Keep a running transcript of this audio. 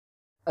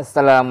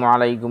আসসালামু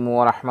আলাইকুম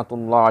ওয়া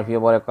রাহমাতুল্লাহি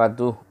ওয়া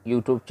বারাকাতুহু।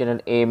 ইউটিউব চ্যানেল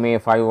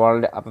MA5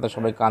 ওয়ার্ল্ড আপনাদের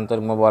সবাইকে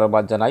আন্তরিক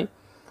মোবারকবাদ জানাই।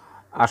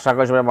 আশা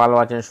করি সবাই ভালো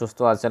আছেন, সুস্থ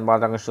আছেন। ভালো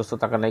থাকেন, সুস্থ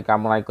থাকেন এই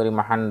কামনাই করি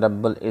মহান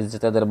রব্বুল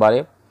ইজ্জতের দরবারে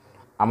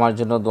আমার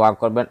জন্য দোয়া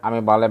করবেন। আমি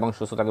ভালো এবং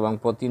সুস্থ থাকি এবং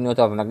প্রতিনিয়ত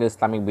আপনাকে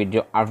ইসলামিক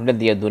ভিডিও আপডেট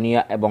দিয়ে দুনিয়া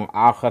এবং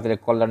আখিরাতের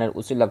কল্যাণের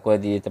উসিলা করে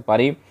দিয়ে যেতে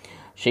পারি,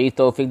 সেই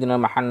তৌফিক দিন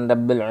মহান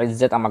রব্বুল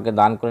ইজ্জত আমাকে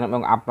দান করেন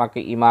এবং আপনাকে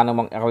ঈমান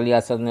এবং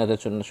ইখলাসের নিয়তে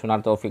শোনার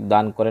তৌফিক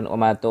দান করেন।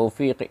 ওমা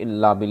তৌফিক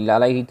ইল্লা বিল্লাহ,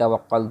 আলাইহি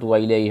তাওয়াক্কালতু ওয়া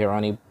ইলাইহি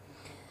উনীব।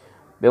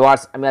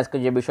 ভিউয়ার্স, আমি আজকে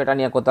যে বিষয়টা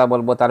নিয়ে কথা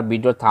বলবো তার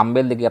ভিডিওর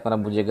থাম্বনেল দেখে আপনারা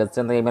বুঝে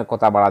গেছেন, তাই আমি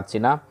কথা বাড়াচ্ছি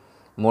না,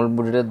 মূল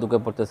ভিডিওতে ঢুকে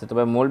পড়তেছি।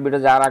 তবে মূল ভিডিও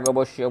যাওয়ার আগে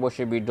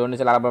অবশ্যই ভিডিও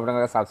নিচে লাল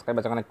বাটনে সাবস্ক্রাইব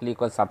আছে, ওখানে ক্লিক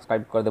করে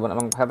সাবস্ক্রাইব করে দেবেন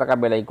এবং পাশে থাকা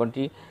বেল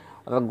আইকনটি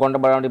অর্থাৎ ঘন্টা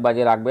বাটনটি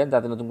বাজিয়ে রাখবেন,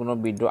 যাতে নতুন কোনো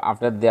ভিডিও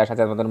আপডেট দেওয়ার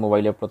সাথে আপনাদের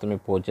মোবাইলে প্রথমে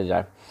পৌঁছে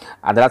যায়।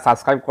 আর যারা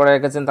সাবস্ক্রাইব করে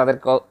রেখেছেন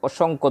তাদেরকে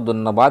অসংখ্য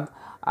ধন্যবাদ।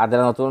 আর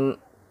যারা নতুন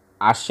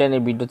আসছেন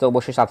এই ভিডিওতে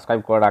অবশ্যই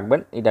সাবস্ক্রাইব করে রাখবেন,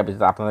 এটা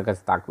আপনাদের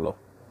কাছে থাকলো,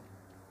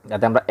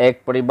 যাতে আমরা এক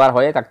পরিবার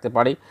হয়ে থাকতে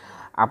পারি।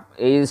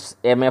 এই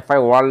MA5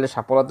 ওয়ার্ল্ডের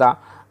সফলতা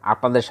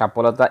আপনাদের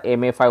সফলতা।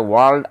 MA5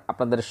 ওয়ার্ল্ড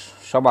আপনাদের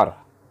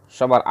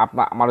সবার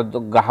আমার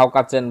গ্রাহক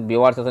আছেন,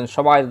 ভিউয়ার্স আছেন,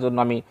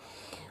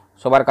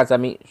 সবার কাছে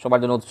আমি সবার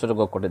জন্য উৎসর্গ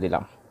করে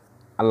দিলাম।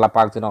 আল্লাহ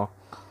পাক যেন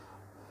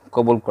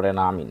কবুল করে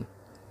না, আমিন।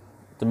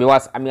 তো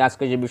ভিউয়ার্স, আমি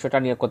আজকে যে বিষয়টা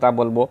নিয়ে কথা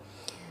বলবো,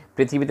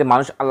 পৃথিবীতে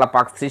মানুষ আল্লাহ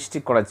পাক সৃষ্টি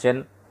করেছেন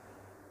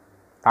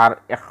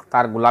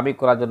তার গোলামি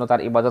করার জন্য,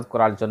 তার ইবাদত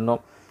করার জন্য।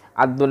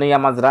 আর দুনিয়া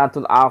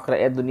মাজরাতুল আখিরা,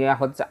 এ দুনিয়া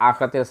হচ্ছে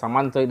আখিরাতের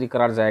সামান তৈরি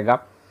করার জায়গা।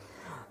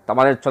 তো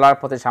আমাদের চলার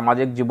পথে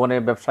সামাজিক জীবনে,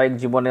 ব্যবসায়িক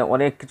জীবনে,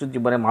 অনেক কিছু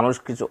জীবনে মানুষ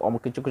কিছু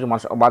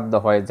মানুষ অবাধ্য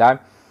হয়ে যায়,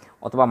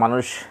 অথবা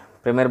মানুষ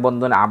প্রেমের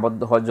বন্ধনে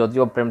আবদ্ধ হয়।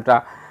 যদিও প্রেমটা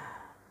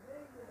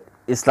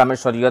ইসলামের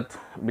শরীয়ত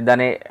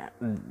বিধানে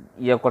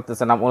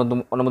করতেছে না,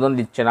 অনুমোদন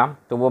দিচ্ছে না,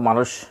 তবুও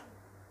মানুষ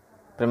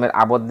প্রেমের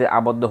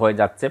আবদ্ধ হয়ে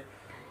যাচ্ছে।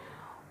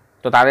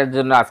 তো তাদের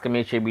জন্য আজকে আমি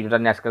সেই ভিডিওটা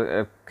নিয়ে আজকে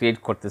ক্রিয়েট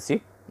করতেছি।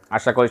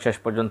 আশা করি শেষ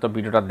পর্যন্ত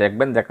ভিডিওটা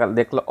দেখবেন,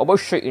 দেখলে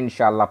অবশ্যই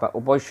ইনশাআল্লাহ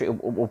অবশ্যই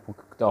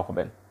উপকৃত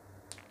হবেন।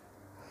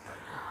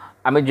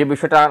 আমি যে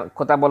বিষয়টার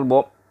কথা বলবো,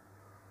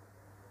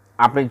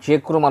 আপনি যে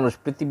কোনো মানুষ,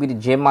 পৃথিবীর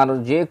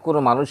যে কোনো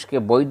মানুষকে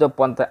বৈধ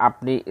পন্থায়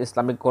আপনি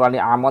ইসলামিক কোরআনী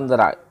আমল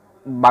দ্বারা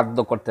বাধ্য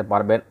করতে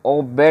পারবেন।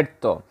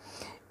 অব্যর্থ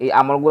এই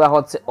আমলগুলো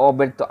হচ্ছে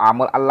অব্যর্থ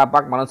আমল। আল্লাহ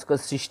পাক মানুষকে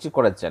সৃষ্টি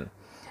করেছেন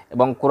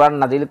এবং কোরআন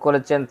নাজিল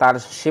করেছেন তার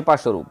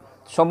সেবাস্বরূপ।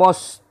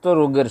 সমস্ত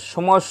রোগের,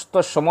 সমস্ত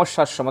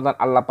সমস্যার সমাধান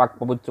আল্লাহ পাক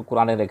পবিত্র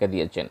কোরআনে রেখে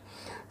দিয়েছেন।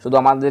 শুধু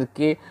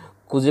আমাদেরকে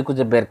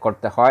খুঁজে বের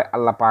করতে হয়।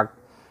 আল্লাহ পাক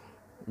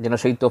যেন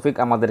সেই তৌফিক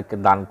আমাদেরকে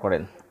দান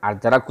করেন। আর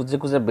যারা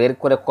খুঁজে বের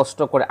করে কষ্ট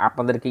করে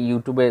আপনাদেরকে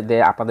ইউটিউবে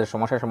দেয় আপনাদের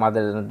সমস্যা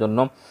সমাধানের জন্য,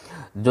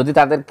 যদি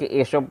তাদেরকে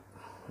এসব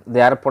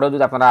দেওয়ার পরেও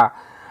যদি আপনারা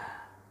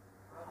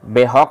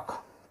বেহক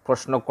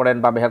প্রশ্ন করেন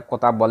বা বেহক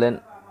কথা বলেন,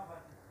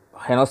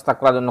 হেনস্থা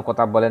করার জন্য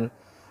কথা বলেন,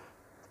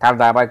 তার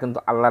দায়ভার কিন্তু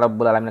আল্লাহ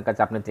রাব্বুল আলামিনের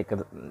কাছে আপনি থেকে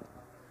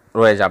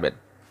রয়ে যাবেন।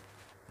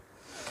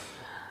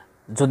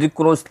 যদি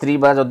কোনো স্ত্রী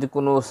বা যদি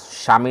কোনো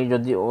স্বামী,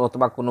 যদি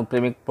অথবা কোনো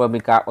প্রেমিক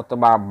প্রেমিকা,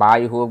 অথবা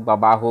ভাই হোক,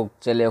 বাবা হোক,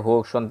 ছেলে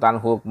হোক, সন্তান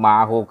হোক, মা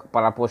হোক,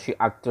 পাড়াপড়শি,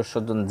 আত্মীয়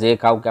স্বজন, যে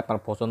কাউকে আপনার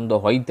পছন্দ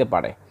হইতে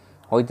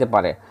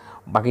পারে,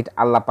 বাকিটা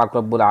আল্লাহ পাক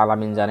রব্বুল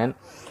আলামিন জানেন।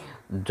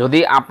 যদি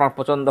আপনার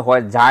পছন্দ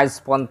হয়, জায়েজ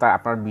পন্থায়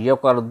আপনার বিয়ে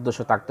করার উদ্দেশ্য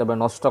থাকতে হবে,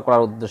 নষ্ট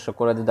করার উদ্দেশ্য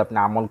করে যদি আপনি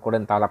আমল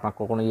করেন, তাহলে আপনার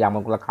কখনো এই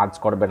আমলগুলো কাজ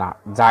করবে না।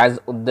 জায়েজ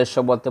উদ্দেশ্য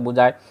বলতে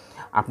বোঝায়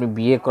আপনি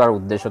বিয়ে করার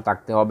উদ্দেশ্য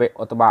থাকতে হবে,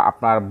 অথবা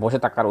আপনার বসে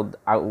থাকার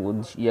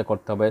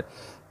করতে হবে,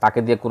 তাকে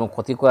দিয়ে কোনো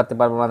ক্ষতি করাতে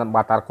পারবেন না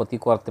বা তার ক্ষতি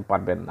করতে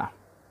পারবেন না।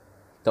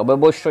 তবে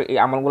অবশ্যই এই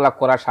আমলগুলো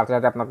করার সাথে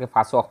সাথে আপনাকে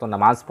 5 ওয়াক্ত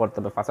নামাজ পড়তে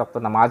হবে। 5 ওয়াক্ত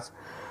নামাজ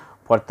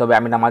পড়তে হবে।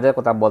 আমি নামাজের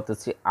কথা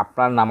বলতেছি,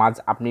 আপনার নামাজ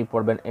আপনি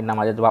পড়বেন, এই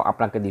নামাজের জবাব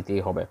আপনাকে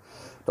দিতেই হবে।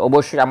 তো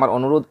অবশ্যই আমার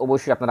অনুরোধ,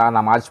 অবশ্যই আপনারা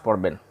নামাজ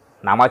পড়বেন,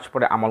 নামাজ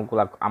পড়ে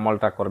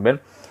আমলটা করবেন।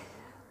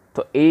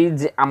 তো এই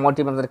যে আমলটি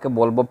আপনাদেরকে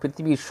বলবো,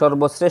 পৃথিবীর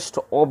সর্বশ্রেষ্ঠ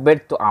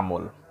অব্যর্থ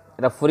আমল।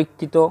 এটা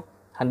পরীক্ষিত,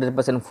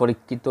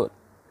 100%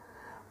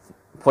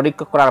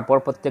 পরীক্ষা করার পর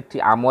প্রত্যেকটি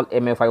আমল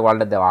MA5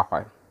 ওয়ার্ল্ডে দেওয়া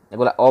হয়।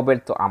 এগুলো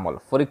অব্যর্থ আমল,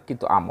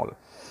 পরীক্ষিত আমল।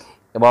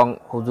 এবং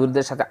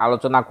হুজুরদের সাথে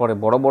আলোচনা করে,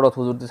 বড়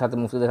হুজুরদের সাথে,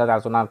 মুফতিদের সাথে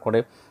আলোচনা করে,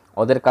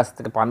 ওদের কাছ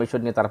থেকে পারমিশন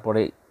নিয়ে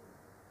তারপরে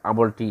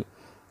আমলটি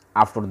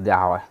আপলোড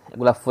দেওয়া হয়।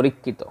 এগুলো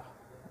পরীক্ষিত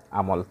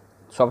আমল।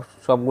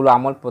 সবগুলো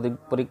আমল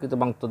পরীক্ষিত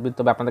এবং তদবির।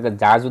 তবে আপনাদেরকে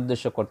জায়েজ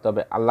উদ্দেশ্য করতে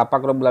হবে। আল্লাহ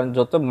পাক রব্বুল আলামিন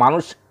যত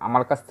মানুষ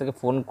আমার কাছ থেকে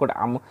ফোন করে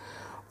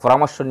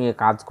পরামর্শ নিয়ে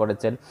কাজ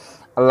করেছেন,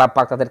 আল্লাহ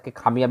পাক তাদেরকে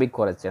কামিয়াবি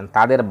করেছেন।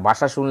 তাদের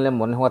ভাষা শুনলে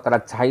মনে হয় তারা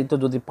চাইতো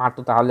যদি পারতো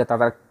তাহলে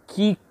তারা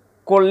কি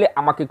করলে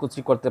আমাকে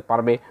খুশি করতে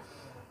পারবে,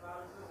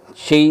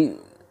 সেই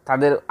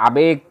তাদের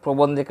আবেগ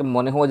প্রবণ দেখে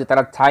মনে হয় যে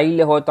তারা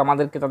চাইলে হয়তো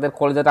আমাদেরকে, তাদের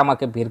কলেজাটা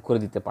আমাকে বের করে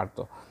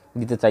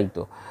দিতে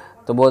চাইতো।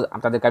 তবুও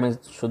আমি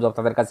শুধু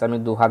তাদের কাছে আমি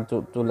দুহাত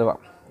তুলে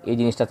এই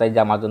জিনিসটা চাই যে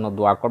আমার জন্য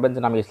দোয়া করবেন,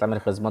 যেন আমি ইসলামের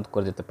খেদমত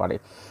করে যেতে পারি।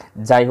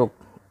 যাই হোক,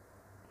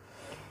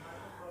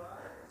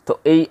 তো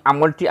এই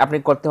আমলটি আপনি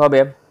করতে হবে।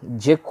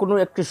 যে কোনো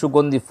একটি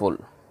সুগন্ধি ফুল,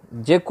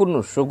 যে কোনো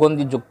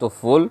সুগন্ধিযুক্ত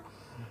ফুল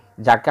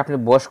যাকে আপনি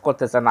বশ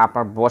করতে চান,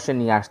 আপনার বশে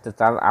নিয়ে আসতে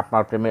চান,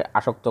 আপনার প্রেমে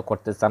আসক্ত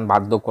করতে চান,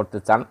 বাধ্য করতে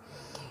চান,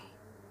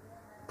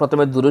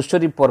 প্রথমে দুরূদ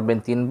শরীফ পড়বেন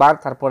 3 বার,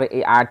 তারপরে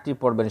এই আয়াতটি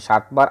পড়বেন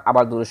 7 বার,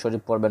 আবার দুরূদ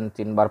শরীফ পড়বেন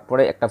 3 বার,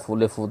 পরে একটা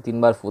ফুলে 3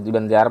 বার ফু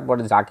দিবেন। দেওয়ার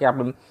পরে যাকে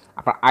আপনি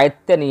আপনার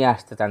আয়ত্তে নিয়ে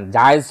আসতে চান,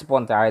 জায়েজ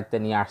পন্থা আয়ত্তে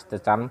নিয়ে আসতে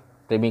চান,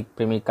 প্রেমিক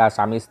প্রেমিকা,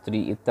 স্বামী স্ত্রী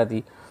ইত্যাদি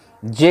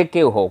যে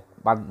কেউ হোক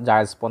বা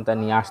জায়েজ পন্থা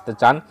নিয়ে আসতে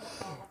চান,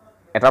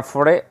 এটা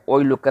পরে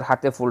ওই লোকের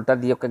হাতে ফুলটা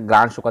দিয়ে ওকে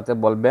গান শুকাতে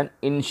বলবেন।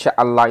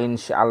 ইনশাআল্লাহ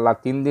ইনশাআল্লাহ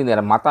 3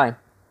 দিনের মাথায়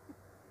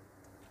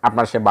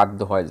আপনার সে বাধ্য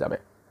হয়ে যাবে।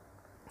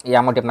 এই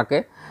আমলটি আপনাকে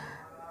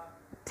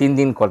 3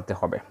 দিন করতে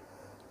হবে,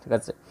 ঠিক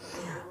আছে?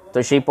 তো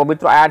সেই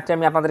পবিত্র আয়াতটি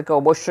আমি আপনাদেরকে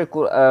অবশ্যই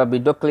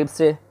ভিডিও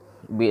ক্লিপসে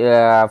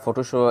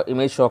ফটো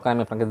ইমেজ সহকারে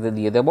আমি আপনাকে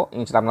দিয়ে দেবো,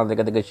 ইনশাআল্লাহ আপনারা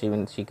দেখে দেখে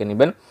শিখে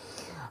নেবেন।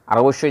 আর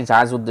অবশ্যই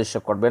জায়েজ উদ্দেশ্য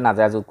করবেন, না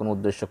জায়েজ কোনো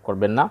উদ্দেশ্য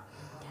করবেন না।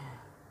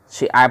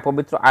 সেই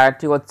পবিত্র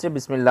আয়াতটি হচ্ছে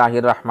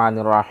বিসমিল্লাহির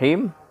রহমানির রহিম।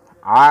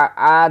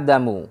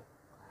 আদামু,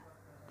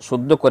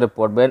 শুদ্ধ করে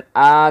পড়বেন,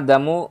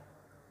 আদামু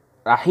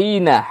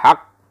রাহিনা হক,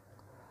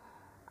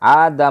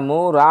 আদামু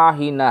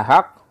রাহিনা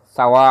হক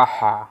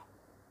সাওয়াহা,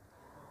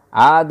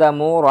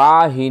 আদামু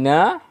রাহিনা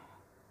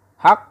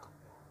হক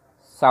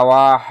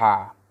সাওয়াহা।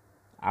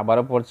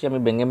 আবারও পড়ছি, আমি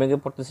ভেঙে ভেঙে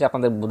পড়তেছি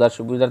আপনাদের বোঝার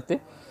সুবিধার্থে।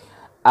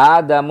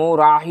 আদামু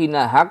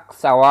রাহিনা হক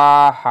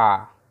সাওয়াহা,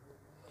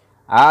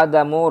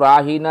 আদামু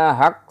রাহিনা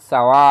হক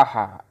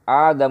সাওয়াহা,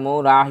 আদামু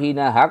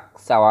রাহিনা হক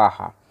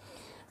সাওয়াহা।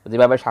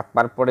 যেভাবে 7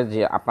 বার পরে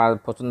যে আপনার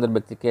পছন্দের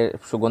ব্যক্তিকে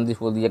সুগন্ধি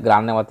ফুল দিয়ে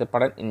গ্রান নেওয়াতে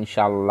পারেন,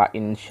 ইনশাআল্লাহ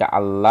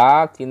ইনশাআল্লাহ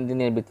 3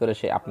 দিনের ভিতরে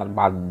সে আপনার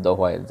বাধ্য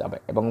হয়ে যাবে।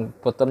 এবং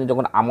প্রথমে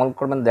যখন আমল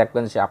করবেন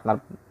দেখবেন সে আপনার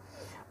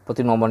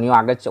প্রতি নমনীয়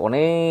আগের চেয়ে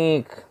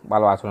অনেক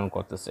ভালো আচরণ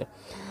করতেছে।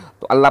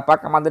 তো আল্লাহ পাক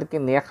আমাদেরকে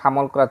নেক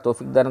আমল করার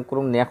তৌফিক দান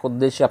করুন, নেক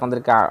উদ্দেশ্যে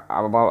আপনাদেরকে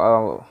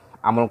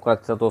আমল করার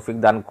তৌফিক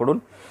দান করুন।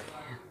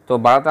 তো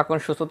ভালো থাকুন,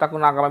 সুস্থ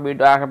থাকুন, আগামী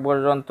ভিডিও আসা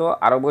পর্যন্ত।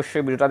 আর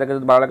অবশ্যই ভিডিওটা দেখে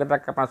যদি ভালো লাগে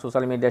থাকে আপনার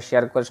সোশ্যাল মিডিয়া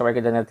শেয়ার করে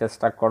সবাইকে জানার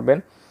চেষ্টা করবেন।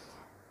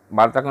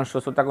 ভালো থাকুন,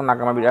 সুস্থ থাকুন,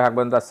 আগামী ভিডিও আসা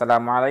পর্যন্ত।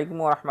 আসসালামু আলাইকুম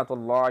ওয়া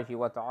রাহমাতুল্লাহি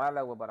ওয়া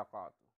তাআলা ওয়া বারাকাতুহু।